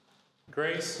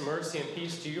Grace, mercy, and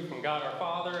peace to you from God our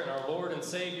Father and our Lord and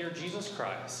Savior, Jesus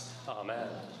Christ. Amen.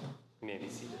 You may be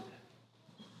seated.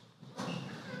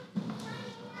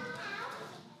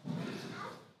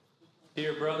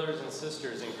 Dear brothers and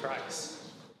sisters in Christ,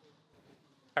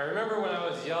 I remember when I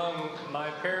was young, my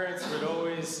parents would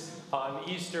always, on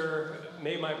Easter,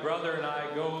 make my brother and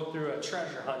I go through a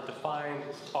treasure hunt to find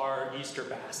our Easter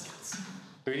baskets.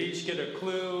 We'd each get a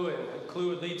clue, and a clue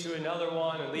would lead to another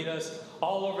one and lead us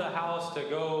all over the house to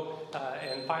go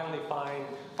and finally find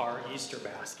our Easter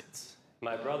baskets.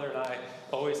 My brother and I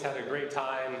always had a great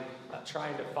time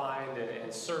trying to find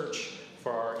and search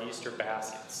for our Easter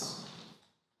baskets.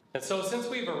 And so since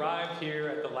we've arrived here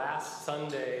at the last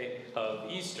Sunday of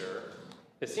Easter,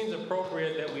 it seems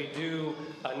appropriate that we do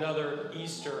another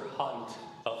Easter hunt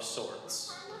of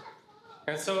sorts.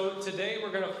 And so today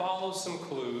we're going to follow some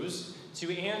clues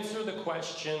to answer the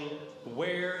question,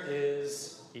 where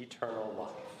is eternal life?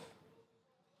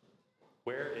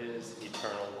 Where is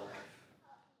eternal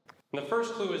life? And the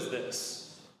first clue is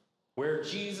this: where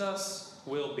Jesus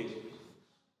will be.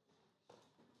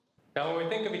 Now, when we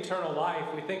think of eternal life,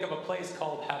 we think of a place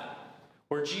called heaven,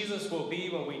 where Jesus will be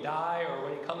when we die or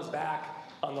when he comes back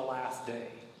on the last day.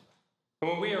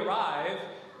 And when we arrive,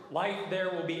 life there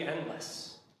will be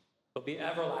endless. It'll be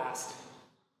everlasting.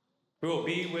 We will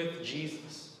be with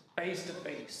Jesus, face to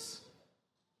face.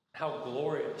 How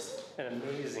glorious and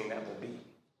amazing that will be.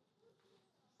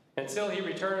 Until he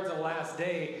returns on the last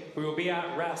day, we will be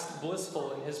at rest,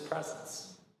 blissful in his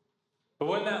presence. But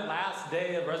when that last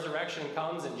day of resurrection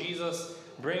comes and Jesus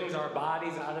brings our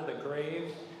bodies out of the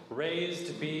grave, raised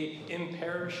to be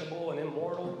imperishable and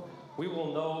immortal, we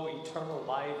will know eternal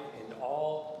life in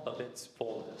all of its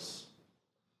fullness.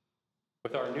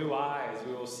 With our new eyes,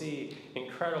 we will see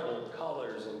incredible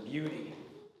colors and beauty.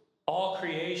 All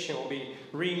creation will be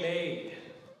remade.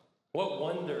 What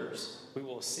wonders we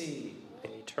will see in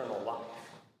eternal life.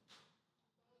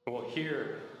 We will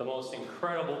hear the most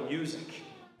incredible music,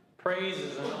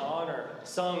 praises and honor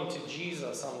sung to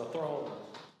Jesus on the throne,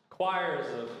 choirs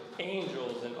of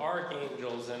angels and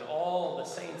archangels and all the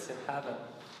saints in heaven,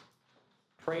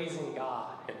 praising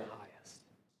God in the highest.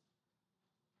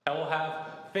 And we'll have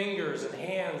fingers and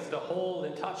hands to hold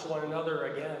and touch one another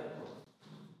again.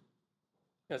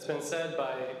 It's been said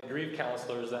by grief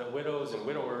counselors that widows and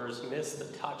widowers miss the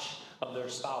touch of their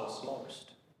spouse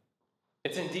most.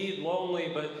 It's indeed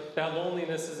lonely, but that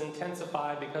loneliness is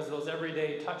intensified because those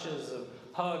everyday touches of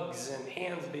hugs and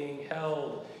hands being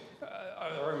held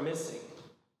are missing.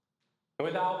 And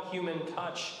without human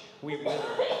touch, we wither.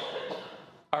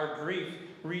 Our grief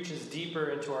reaches deeper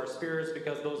into our spirits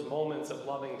because those moments of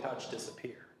loving touch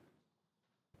disappear.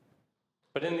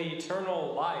 But in the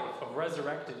eternal life of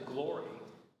resurrected glory,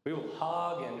 we will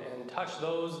hug and touch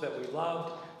those that we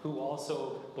loved who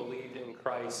also believed in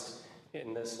Christ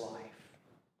in this life.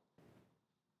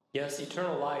 Yes,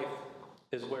 eternal life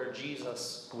is where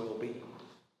Jesus will be.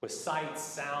 With sights,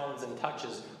 sounds, and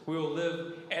touches, we will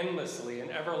live endlessly in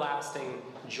everlasting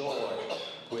joy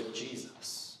with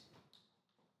Jesus.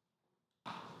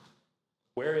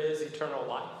 Where is eternal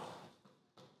life?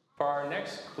 For our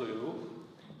next clue,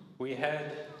 we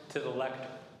head to the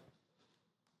lectern.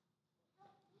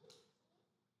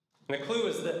 And the clue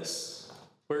is this: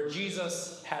 where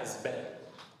Jesus has been.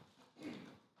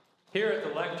 Here at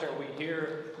the lectern, we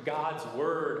hear God's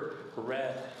word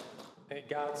read.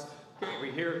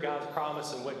 We hear God's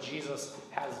promise and what Jesus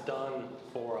has done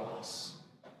for us.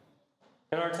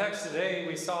 In our text today,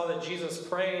 we saw that Jesus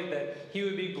prayed that he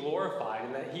would be glorified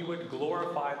and that he would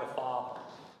glorify the Father.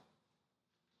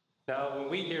 Now, when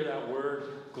we hear that word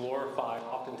glorified,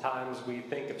 oftentimes we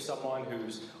think of someone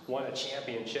who's won a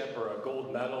championship or a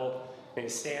gold medal and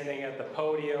is standing at the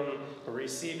podium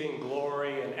receiving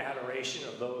glory and adoration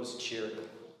of those cheering.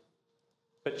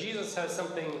 But Jesus has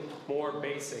something more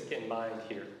basic in mind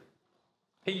here.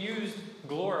 He used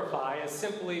glorify as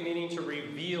simply meaning to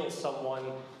reveal someone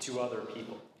to other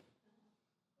people.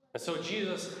 And so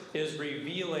Jesus is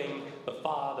revealing the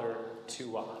Father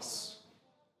to us.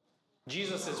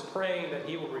 Jesus is praying that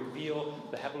he will reveal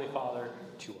the Heavenly Father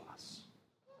to us.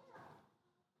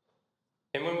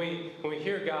 And when we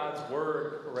hear God's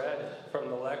word read from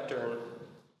the lectern,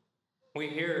 we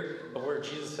hear of where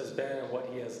Jesus has been and what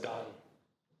he has done.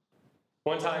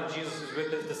 One time Jesus was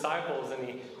with his disciples and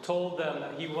he told them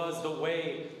that he was the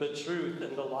way, the truth,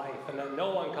 and the life, and that no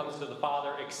one comes to the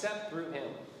Father except through him.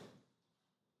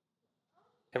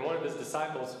 And one of his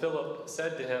disciples, Philip,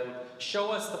 said to him,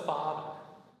 "Show us the Father,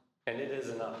 and it is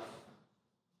enough."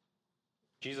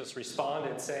 Jesus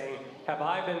responded, saying, "Have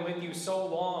I been with you so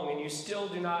long, and you still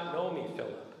do not know me,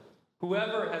 Philip?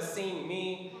 Whoever has seen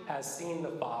me has seen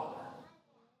the Father.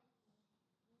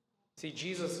 See,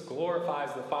 Jesus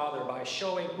glorifies the Father by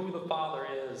showing who the Father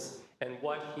is and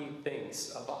what he thinks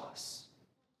of us.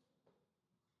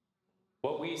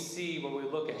 What we see when we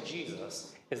look at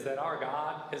Jesus is that our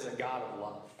God is a God of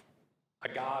love, a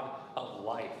God of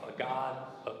life, a God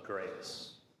of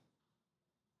grace.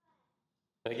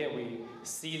 And again, we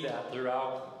see that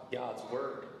throughout God's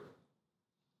Word.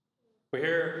 We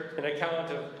hear an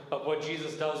account of what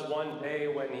Jesus does one day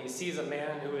when he sees a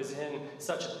man who is in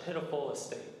such a pitiful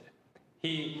estate.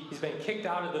 He's been kicked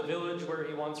out of the village where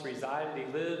he once resided.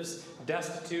 He lives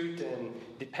destitute and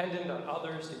dependent on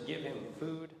others to give him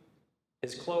food.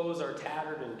 His clothes are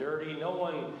tattered and dirty. No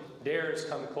one dares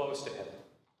come close to him.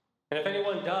 And if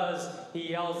anyone does, he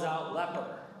yells out,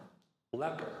 "Leper,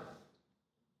 leper."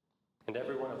 And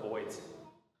everyone avoids him.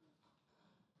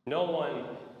 No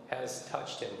one has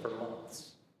touched him for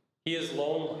months. He is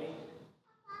lonely,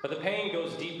 but the pain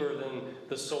goes deeper than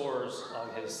the sores on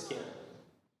his skin.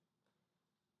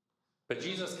 But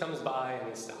Jesus comes by and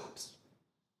he stops.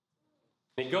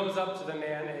 And he goes up to the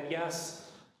man, and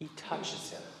yes, he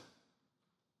touches him.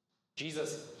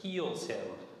 Jesus heals him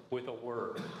with a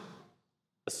word.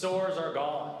 The sores are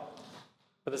gone,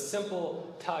 but the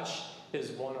simple touch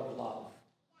is one of love.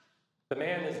 The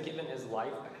man has given his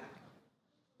life back.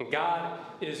 And God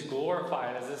is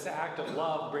glorified as this act of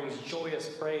love brings joyous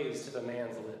praise to the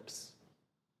man's lips.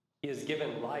 He has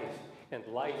given life, and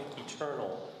life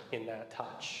eternal in that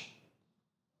touch.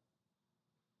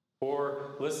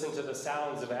 Or listen to the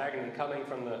sounds of agony coming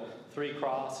from the 3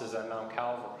 crosses at Mount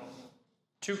Calvary.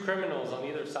 2 criminals on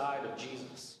either side of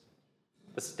Jesus.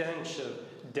 The stench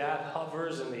of death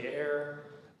hovers in the air.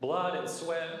 Blood and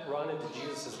sweat run into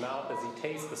Jesus' mouth as he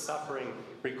tastes the suffering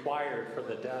required for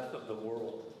the death of the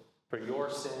world, for your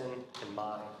sin and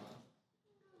mine.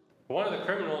 One of the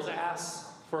criminals asks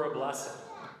for a blessing,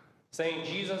 saying,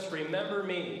 "Jesus, remember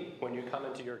me when you come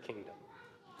into your kingdom."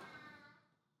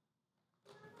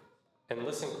 And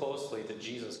listen closely to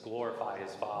Jesus glorify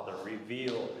his Father,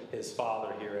 reveal his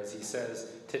Father here as he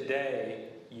says,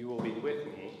 "Today you will be with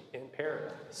me in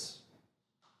paradise."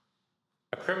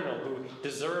 A criminal who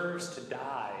deserves to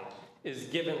die is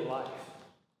given life,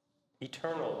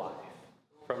 eternal life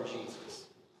from Jesus.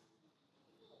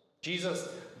 Jesus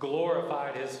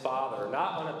glorified his Father,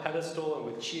 not on a pedestal and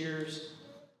with cheers,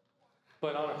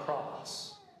 but on a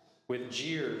cross with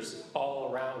jeers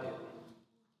all around him.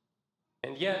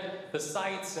 And yet, the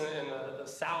sights and the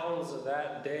sounds of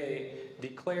that day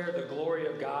declare the glory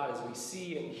of God as we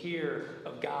see and hear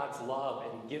of God's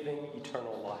love in giving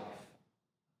eternal life.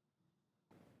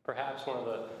 Perhaps one of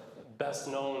the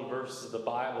best-known verses of the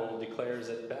Bible declares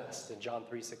it best in John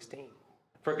 3:16.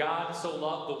 "For God so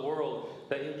loved the world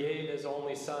that he gave his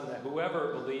only Son, that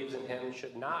whoever believes in him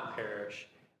should not perish,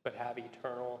 but have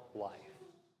eternal life."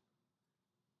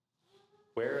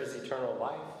 Where is eternal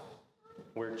life?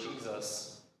 Where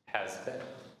Jesus has been.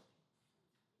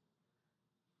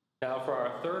 Now, for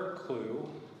our third clue,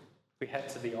 we head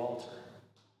to the altar.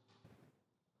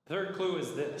 The third clue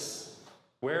is this: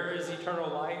 where is eternal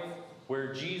life?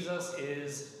 Where Jesus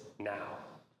is now.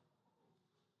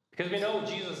 Because we know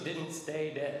Jesus didn't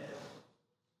stay dead.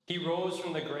 He rose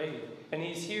from the grave, and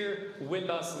he's here with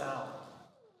us now,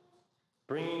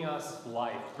 bringing us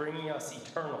life, bringing us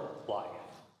eternal life.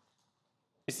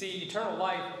 You see, eternal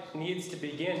life needs to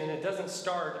begin, and it doesn't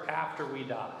start after we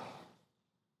die.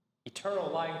 Eternal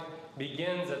life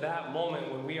begins at that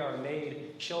moment when we are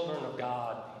made children of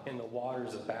God in the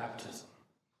waters of baptism.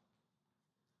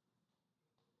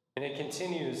 And it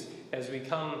continues as we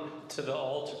come to the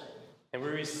altar and we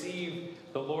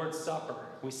receive the Lord's Supper.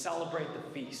 We celebrate the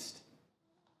feast.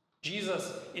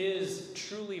 Jesus is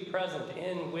truly present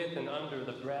in, with, and under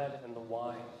the bread and the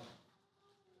wine.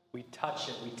 We touch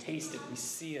it, we taste it, we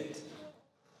see it.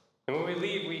 And when we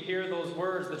leave, we hear those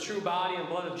words, "The true body and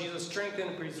blood of Jesus strengthen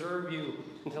and preserve you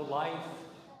into life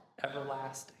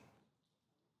everlasting."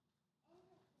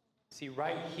 See,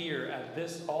 right here at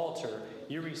this altar,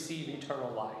 you receive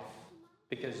eternal life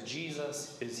because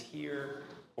Jesus is here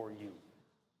for you.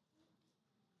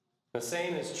 The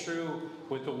same is true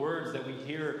with the words that we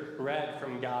hear read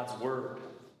from God's Word.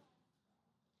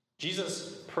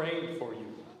 Jesus prayed for you.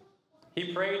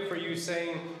 He prayed for you,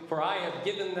 saying, "For I have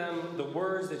given them the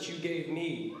words that you gave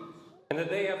me, and that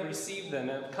they have received them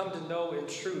and have come to know in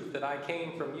truth that I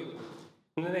came from you,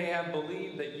 and that they have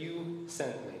believed that you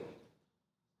sent me."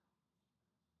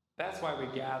 That's why we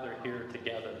gather here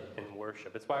together in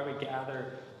worship. It's why we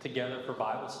gather together for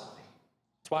Bible study.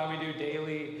 It's why we do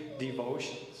daily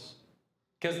devotions.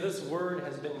 Because this word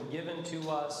has been given to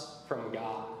us from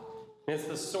God. And it's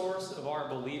the source of our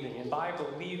believing. And by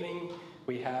believing,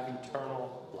 we have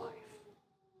eternal life.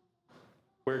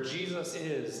 Where Jesus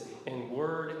is in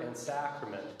word and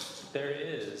sacrament, there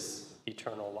is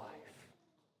eternal life.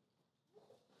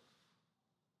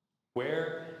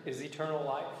 Where is eternal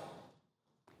life?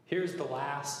 Here's the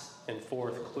last and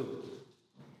fourth clue.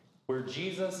 Where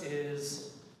Jesus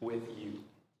is with you.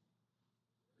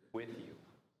 With you.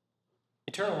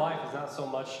 Eternal life is not so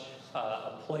much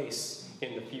a place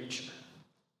in the future.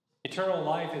 Eternal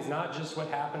life is not just what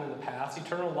happened in the past.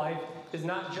 Eternal life is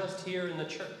not just here in the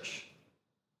church.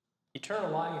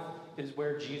 Eternal life is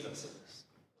where Jesus is.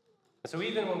 And so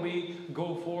even when we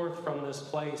go forth from this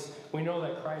place, we know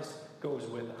that Christ goes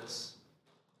with us.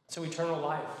 So eternal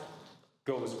life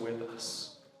goes with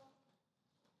us.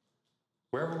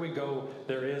 Wherever we go,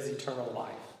 there is eternal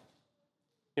life.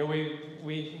 You know,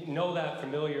 we know that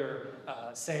familiar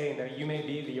saying that you may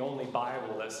be the only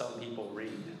Bible that some people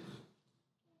read.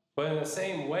 But in the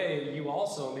same way, you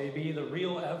also may be the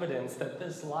real evidence that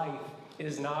this life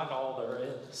is not all there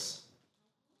is.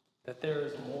 That there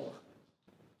is more.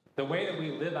 The way that we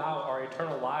live out our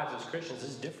eternal lives as Christians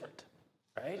is different,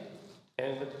 right?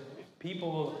 And the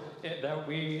people that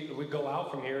we go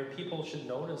out from here, people should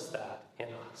notice that in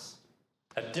us.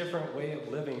 A different way of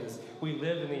living is we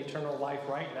live in the eternal life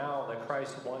right now that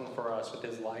Christ won for us with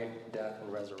his life, death,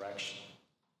 and resurrection.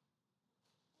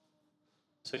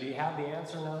 So do you have the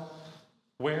answer now?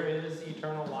 Where is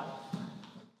eternal life?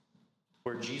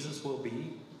 Where Jesus will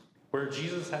be? Where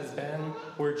Jesus has been?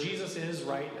 Where Jesus is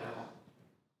right now?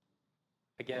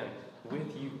 Again,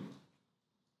 with you.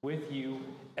 With you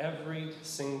every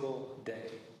single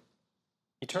day.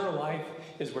 Eternal life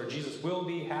is where Jesus will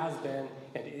be, has been,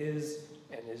 and is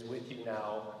with you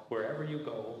now, wherever you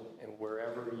go and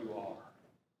wherever you are.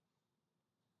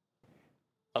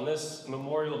 On this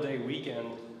Memorial Day weekend,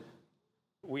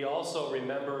 we also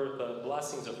remember the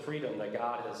blessings of freedom that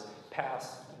God has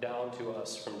passed down to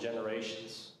us from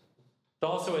generations. It's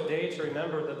also a day to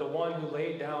remember that the one who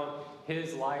laid down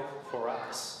his life for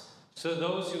us, so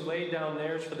those who laid down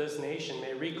theirs for this nation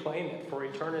may reclaim it for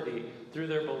eternity through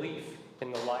their belief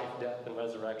in the life, death, and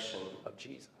resurrection of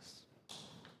Jesus.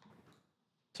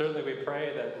 Certainly we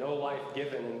pray that no life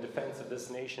given in defense of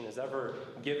this nation is ever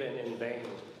given in vain,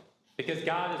 because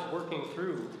God is working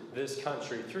through this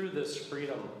country, through this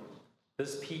freedom,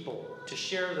 this people, to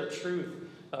share the truth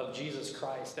of Jesus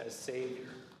Christ as Savior.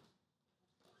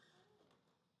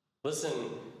 Listen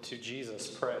to Jesus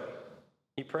pray.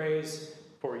 He prays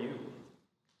for you.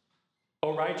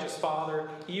 O righteous Father,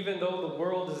 even though the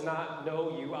world does not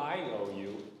know you, I know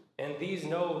you, and these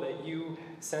know that you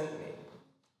sent me.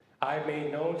 I have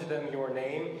made known to them your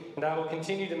name, and I will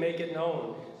continue to make it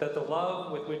known, that the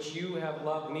love with which you have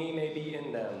loved me may be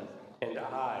in them, and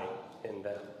I in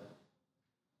them.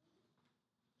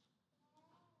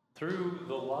 Through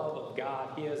the love of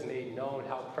God, he has made known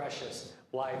how precious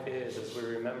life is as we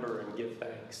remember and give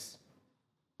thanks.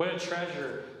 What a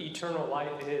treasure eternal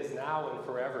life is now and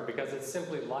forever, because it's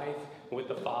simply life with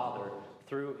the Father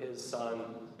through his Son,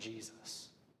 Jesus.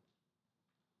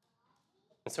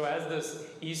 And so as this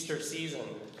Easter season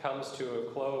comes to a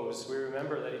close, we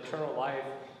remember that eternal life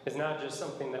is not just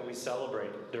something that we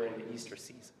celebrate during the Easter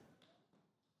season,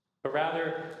 but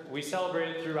rather we celebrate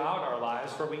it throughout our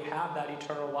lives, for we have that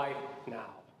eternal life now.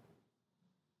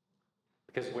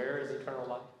 Because where is eternal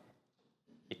life?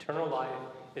 Eternal life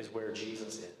is where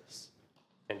Jesus is.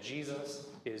 And Jesus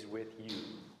is with you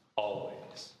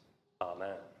always.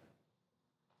 Amen.